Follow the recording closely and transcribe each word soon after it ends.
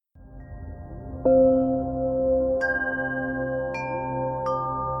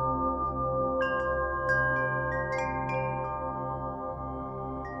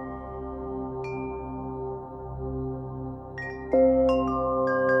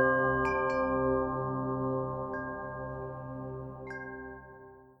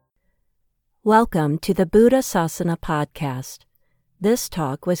Welcome to the Buddha Sasana podcast. This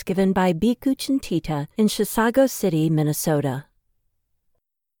talk was given by Bhikkhu Chintita in Chisago City, Minnesota.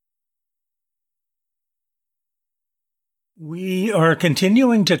 We are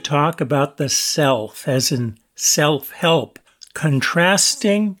continuing to talk about the self, as in self-help,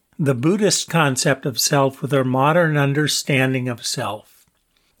 contrasting the Buddhist concept of self with our modern understanding of self.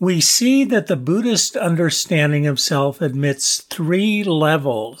 We see that the Buddhist understanding of self admits three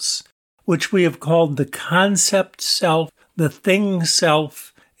levels, which we have called the concept self, the thing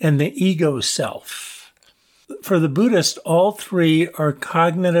self, and the ego self. For the Buddhist, all three are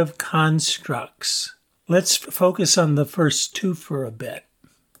cognitive constructs. Let's focus on the first two for a bit.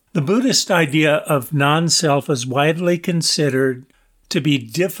 The Buddhist idea of non-self is widely considered to be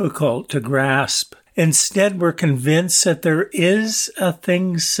difficult to grasp. Instead, we're convinced that there is a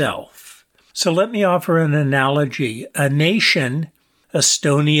thing self. So let me offer an analogy. A nation,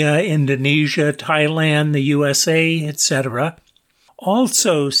 Estonia, Indonesia, Thailand, the USA, etc.,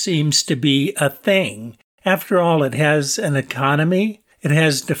 also seems to be a thing. After all, it has an economy, it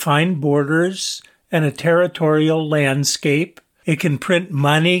has defined borders, and a territorial landscape. It can print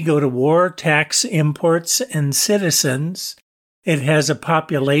money, go to war, tax imports and citizens. It has a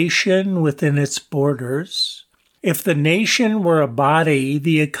population within its borders. If the nation were a body,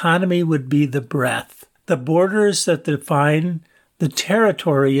 the economy would be the breath. The borders that define the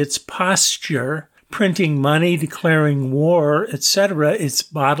territory, its posture, printing money, declaring war, etc., its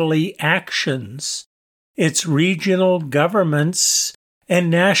bodily actions, its regional governments and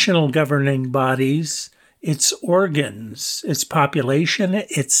national governing bodies, its organs, its population,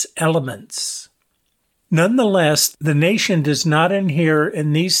 its elements. Nonetheless, the nation does not inhere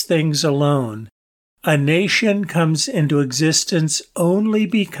in these things alone. A nation comes into existence only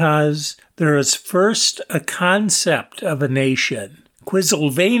because there is first a concept of a nation,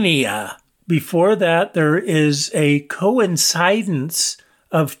 Quizilvania. Before that, there is a coincidence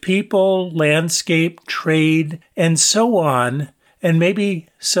of people, landscape, trade, and so on, and maybe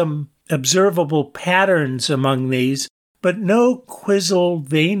some observable patterns among these, but no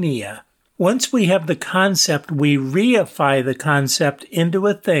Quizilvania. Once we have the concept, we reify the concept into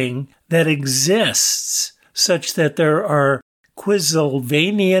a thing that exists, such that there are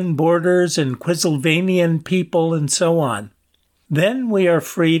Quizilvanian borders and Quizilvanian people and so on. Then we are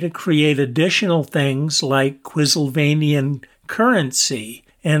free to create additional things like Quizilvanian currency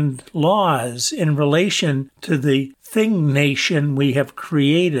and laws in relation to the thing nation we have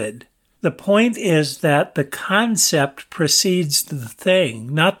created. The point is that the concept precedes the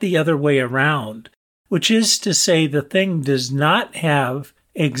thing, not the other way around, which is to say the thing does not have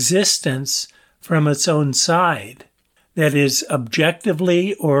existence from its own side, that is,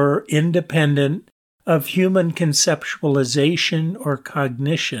 objectively or independent of human conceptualization or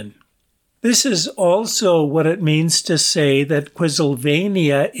cognition. This is also what it means to say that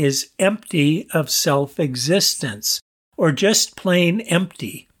Quizilvania is empty of self-existence, or just plain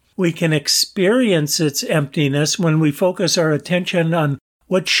empty. We can experience its emptiness when we focus our attention on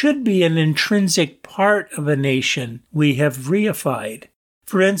what should be an intrinsic part of a nation we have reified.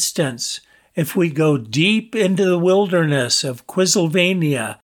 For instance, if we go deep into the wilderness of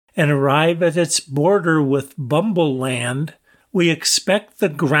Quizilvania and arrive at its border with Bumbleland, we expect the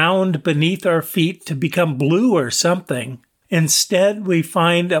ground beneath our feet to become blue or something. Instead, we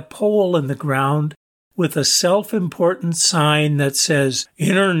find a pole in the ground with a self-important sign that says,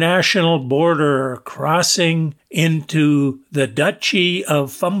 International Border Crossing into the Duchy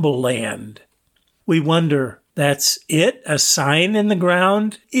of Fumbleland. We wonder, that's it? A sign in the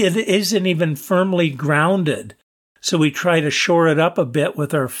ground? It isn't even firmly grounded, so we try to shore it up a bit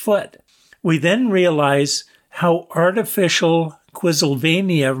with our foot. We then realize how artificial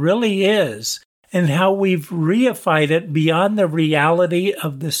Quizilvania really is and how we've reified it beyond the reality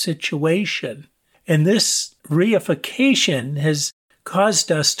of the situation. And this reification has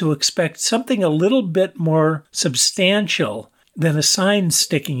caused us to expect something a little bit more substantial than a sign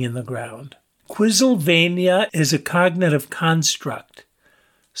sticking in the ground. Quizilvania is a cognitive construct.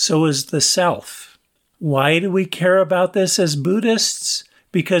 So is the self. Why do we care about this as Buddhists?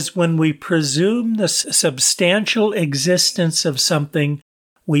 Because when we presume the substantial existence of something,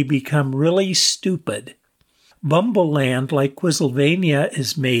 we become really stupid. Bumbleland, like Quizilvania,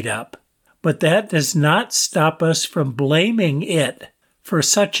 is made up. But that does not stop us from blaming it for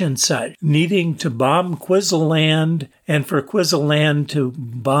such and such, needing to bomb Quizzleland and for Quizzleland to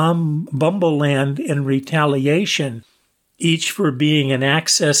bomb Bumbleland in retaliation, each for being an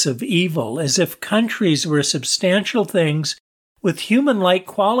access of evil, as if countries were substantial things with human-like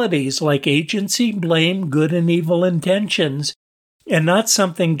qualities like agency, blame, good and evil intentions, and not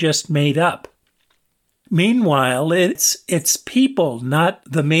something just made up. Meanwhile, it's people, not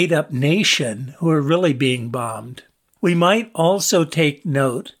the made-up nation, who are really being bombed. We might also take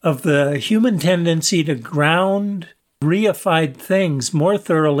note of the human tendency to ground reified things more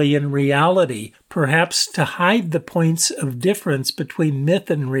thoroughly in reality, perhaps to hide the points of difference between myth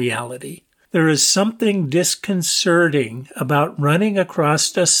and reality. There is something disconcerting about running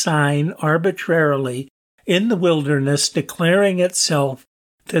across a sign arbitrarily in the wilderness declaring itself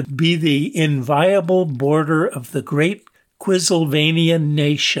to be the inviolable border of the great Quizzlevanian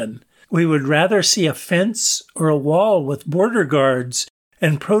nation. We would rather see a fence or a wall with border guards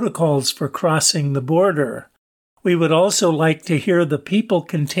and protocols for crossing the border. We would also like to hear the people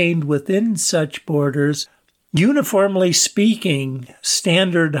contained within such borders uniformly speaking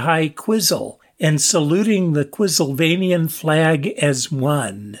standard high Quizzle and saluting the Quizzlevanian flag as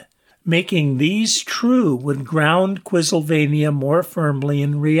one. Making these true would ground Quizzlevania more firmly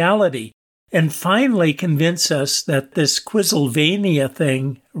in reality, and finally convince us that this Quizzlevania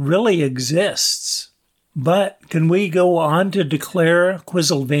thing really exists. But can we go on to declare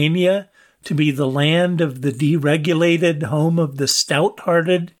Quizzlevania to be the land of the deregulated, home of the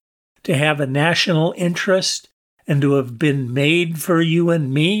stout-hearted, to have a national interest, and to have been made for you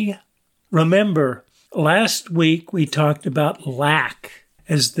and me? Remember, last week we talked about lack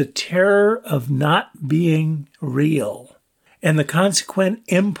as the terror of not being real, and the consequent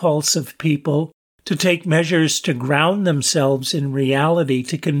impulse of people to take measures to ground themselves in reality,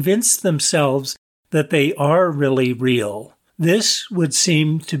 to convince themselves that they are really real. This would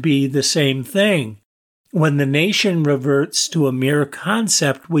seem to be the same thing. When the nation reverts to a mere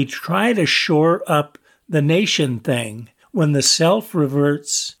concept, we try to shore up the nation thing. When the self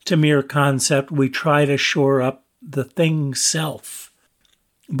reverts to mere concept, we try to shore up the thing self.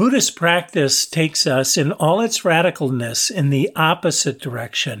 Buddhist practice takes us in all its radicalness in the opposite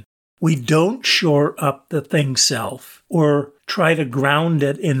direction. We don't shore up the thing self or try to ground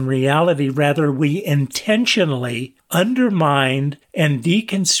it in reality. Rather, we intentionally undermine and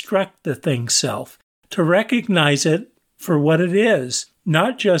deconstruct the thing self to recognize it for what it is,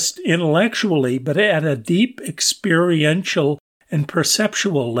 not just intellectually, but at a deep experiential and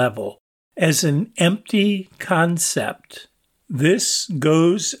perceptual level, as an empty concept. This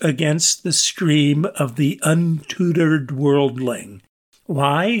goes against the stream of the untutored worldling.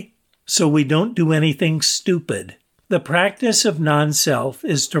 Why? So we don't do anything stupid. The practice of non-self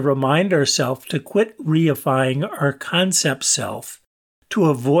is to remind ourselves to quit reifying our concept self, to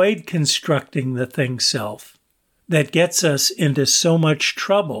avoid constructing the thing self that gets us into so much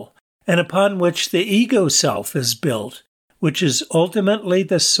trouble, and upon which the ego self is built, which is ultimately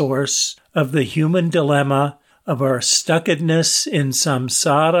the source of the human dilemma, of our stuckedness in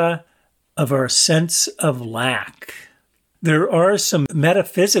samsara, of our sense of lack. There are some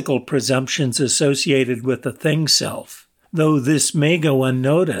metaphysical presumptions associated with the thing self, though this may go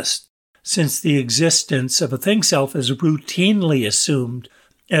unnoticed, since the existence of a thing self is routinely assumed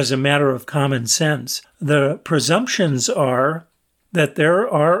as a matter of common sense. The presumptions are that there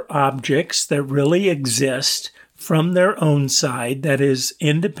are objects that really exist from their own side that is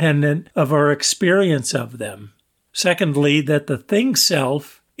independent of our experience of them. Secondly, that the thing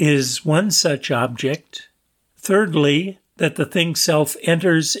self is one such object. Thirdly, that the thing self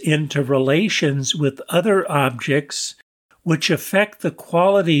enters into relations with other objects which affect the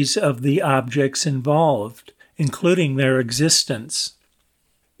qualities of the objects involved, including their existence.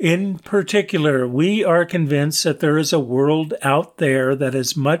 In particular, we are convinced that there is a world out there that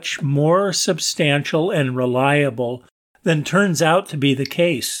is much more substantial and reliable than turns out to be the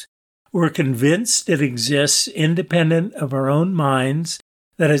case. We're convinced it exists independent of our own minds,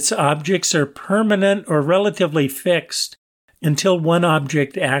 that its objects are permanent or relatively fixed until one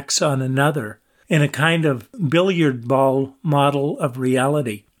object acts on another, in a kind of billiard ball model of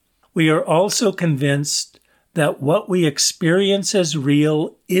reality. We are also convinced that what we experience as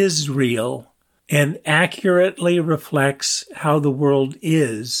real is real and accurately reflects how the world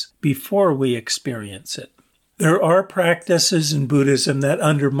is before we experience it. There are practices in Buddhism that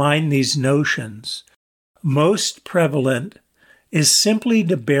undermine these notions. Most prevalent is simply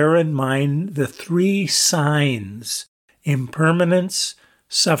to bear in mind the three signs: impermanence,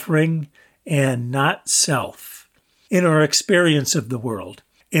 suffering, and not self in our experience of the world.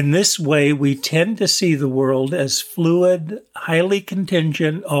 In this way, we tend to see the world as fluid, highly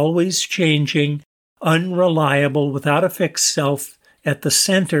contingent, always changing, unreliable, without a fixed self at the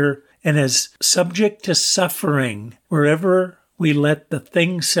center, and as subject to suffering wherever we let the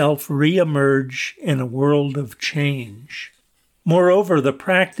thing self reemerge in a world of change. Moreover, the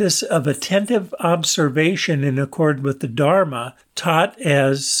practice of attentive observation in accord with the Dharma, taught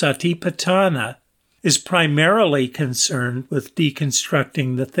as Satipatthana, is primarily concerned with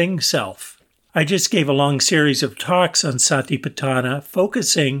deconstructing the thing self. I just gave a long series of talks on Satipatthana,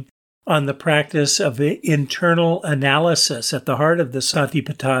 focusing on the practice of internal analysis at the heart of the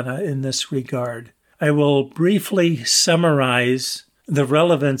Satipatthana in this regard. I will briefly summarize the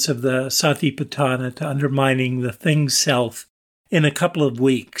relevance of the Satipatthana to undermining the thing self in a couple of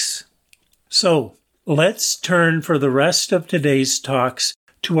weeks. So, let's turn for the rest of today's talks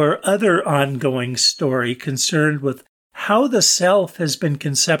to our other ongoing story concerned with how the self has been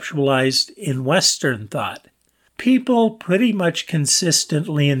conceptualized in Western thought. People pretty much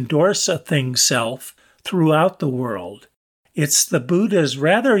consistently endorse a thing self throughout the world. It's the Buddha's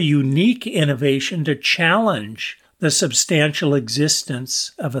rather unique innovation to challenge the substantial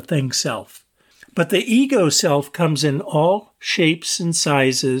existence of a thing self. But the ego self comes in all shapes and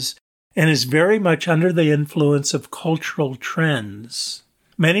sizes and is very much under the influence of cultural trends.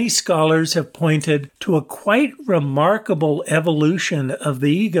 Many scholars have pointed to a quite remarkable evolution of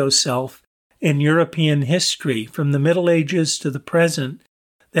the ego self in European history from the Middle Ages to the present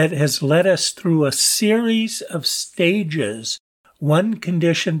that has led us through a series of stages, one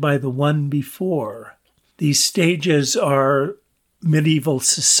conditioned by the one before. These stages are medieval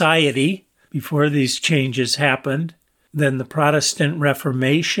society, before these changes happened, then the Protestant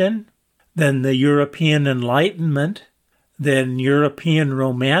Reformation, then the European Enlightenment, then European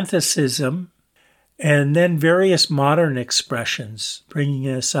Romanticism, and then various modern expressions, bringing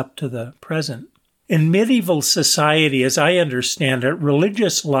us up to the present. In medieval society, as I understand it,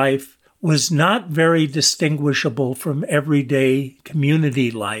 religious life was not very distinguishable from everyday community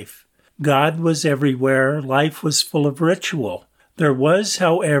life. God was everywhere. Life was full of ritual. There was,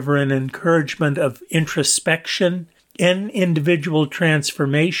 however, an encouragement of introspection and individual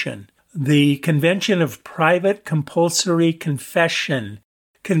transformation. The convention of private compulsory confession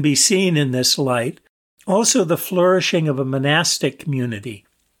can be seen in this light. Also, the flourishing of a monastic community.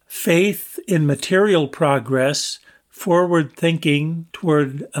 Faith in material progress, forward thinking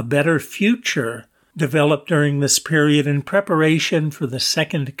toward a better future, developed during this period in preparation for the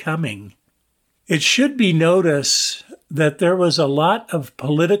second coming. It should be noticed that there was a lot of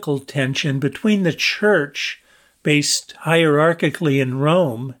political tension between the church, based hierarchically in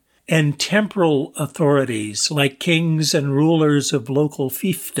Rome, and temporal authorities like kings and rulers of local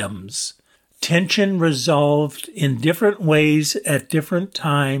fiefdoms. Tension resolved in different ways at different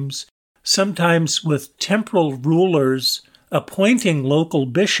times, sometimes with temporal rulers appointing local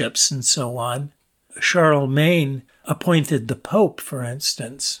bishops and so on. Charlemagne appointed the Pope, for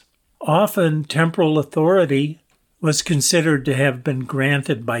instance. Often temporal authority was considered to have been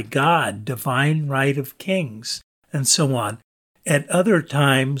granted by God, divine right of kings, and so on. At other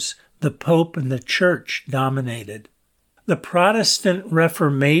times, the Pope and the Church dominated. The Protestant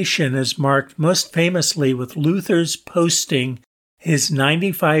Reformation is marked most famously with Luther's posting his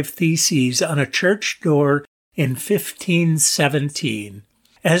 95 Theses on a church door in 1517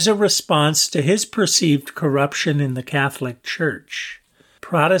 as a response to his perceived corruption in the Catholic Church.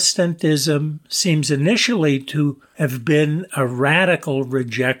 Protestantism seems initially to have been a radical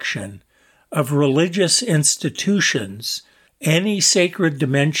rejection of religious institutions, any sacred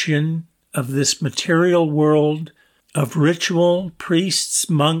dimension of this material world, of ritual, priests,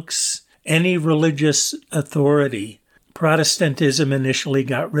 monks, any religious authority. Protestantism initially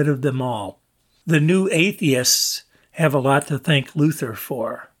got rid of them all. The new atheists have a lot to thank Luther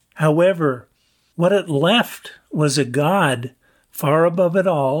for. However, what it left was a God far above it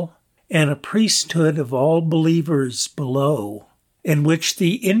all and a priesthood of all believers below, in which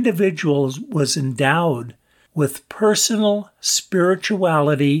the individual was endowed with personal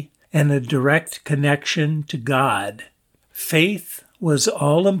spirituality and a direct connection to God. Faith was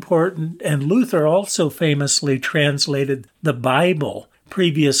all important, and Luther also famously translated the Bible,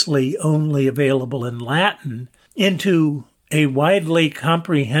 previously only available in Latin, into a widely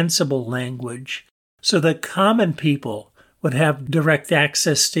comprehensible language so that common people would have direct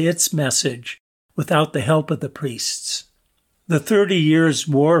access to its message without the help of the priests. The 30 Years'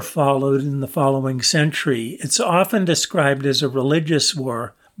 War followed in the following century. It's often described as a religious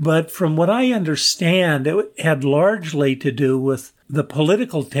war, but from what I understand, it had largely to do with the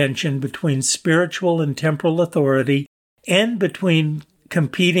political tension between spiritual and temporal authority and between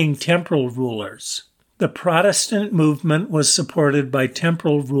competing temporal rulers. The Protestant movement was supported by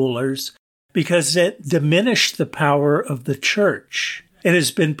temporal rulers because it diminished the power of the church. It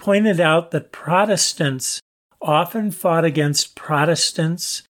has been pointed out that Protestants often fought against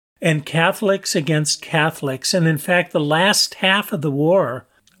Protestants and Catholics against Catholics, and in fact, the last half of the war,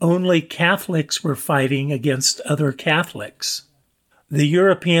 only Catholics were fighting against other Catholics. The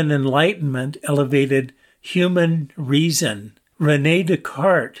European Enlightenment elevated human reason. René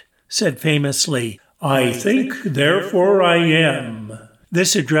Descartes said famously, "I think, therefore I am."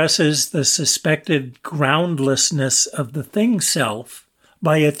 This addresses the suspected groundlessness of the thing self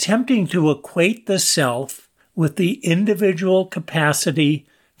by attempting to equate the self with the individual capacity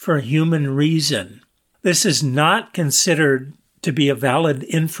for human reason. This is not considered to be a valid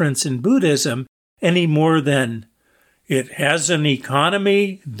inference in Buddhism any more than it has an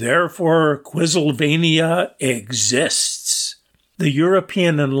economy, therefore Quizylvania exists. The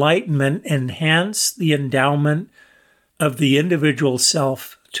European Enlightenment enhanced the endowment of the individual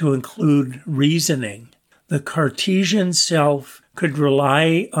self to include reasoning. The Cartesian self could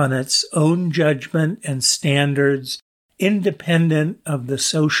rely on its own judgment and standards independent of the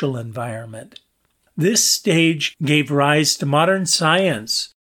social environment. This stage gave rise to modern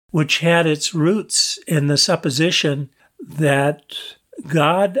science, which had its roots in the supposition that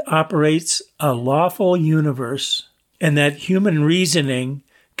God operates a lawful universe and that human reasoning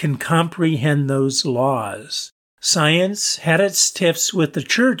can comprehend those laws. Science had its tiffs with the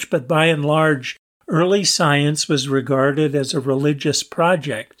church, but by and large, early science was regarded as a religious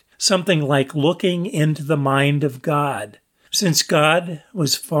project, something like looking into the mind of God. Since God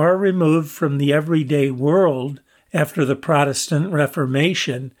was far removed from the everyday world after the Protestant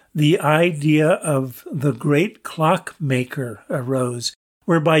Reformation, the idea of the great clockmaker arose,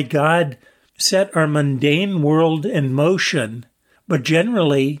 whereby God set our mundane world in motion, but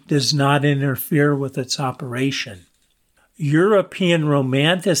generally does not interfere with its operation. European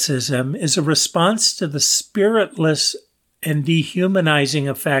Romanticism is a response to the spiritless and dehumanizing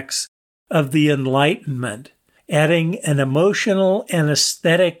effects of the Enlightenment, adding an emotional and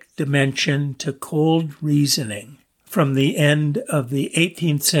aesthetic dimension to cold reasoning from the end of the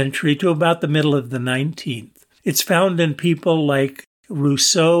 18th century to about the middle of the 19th. It's found in people like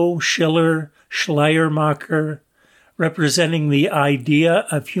Rousseau, Schiller, Schleiermacher, representing the idea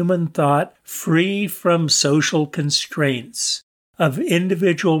of human thought free from social constraints, of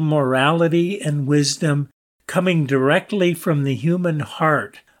individual morality and wisdom coming directly from the human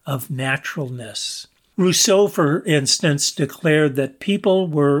heart of naturalness. Rousseau, for instance, declared that people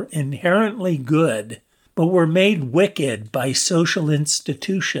were inherently good, but were made wicked by social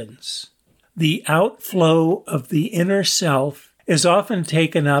institutions. The outflow of the inner self is often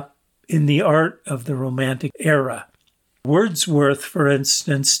taken up in the art of the Romantic era. Wordsworth, for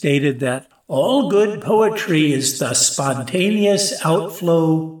instance, stated that all good poetry is the spontaneous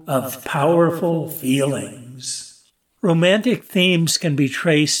outflow of powerful feelings. Romantic themes can be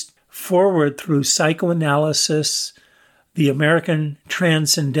traced forward through psychoanalysis, the American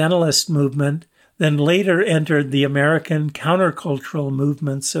Transcendentalist movement, then later entered the American countercultural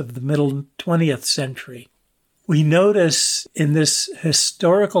movements of the middle 20th century. We notice in this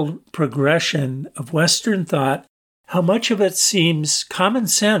historical progression of Western thought how much of it seems common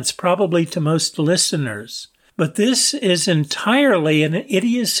sense, probably to most listeners. But this is entirely an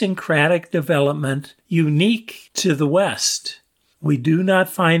idiosyncratic development unique to the West. We do not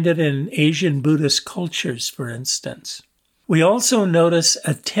find it in Asian Buddhist cultures, for instance. We also notice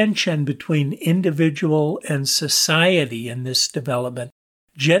a tension between individual and society in this development,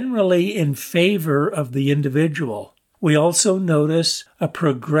 generally in favor of the individual. We also notice a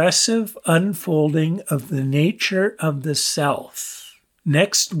progressive unfolding of the nature of the self.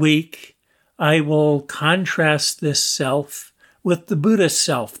 Next week, I will contrast this self with the Buddhist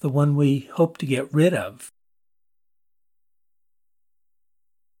self, the one we hope to get rid of.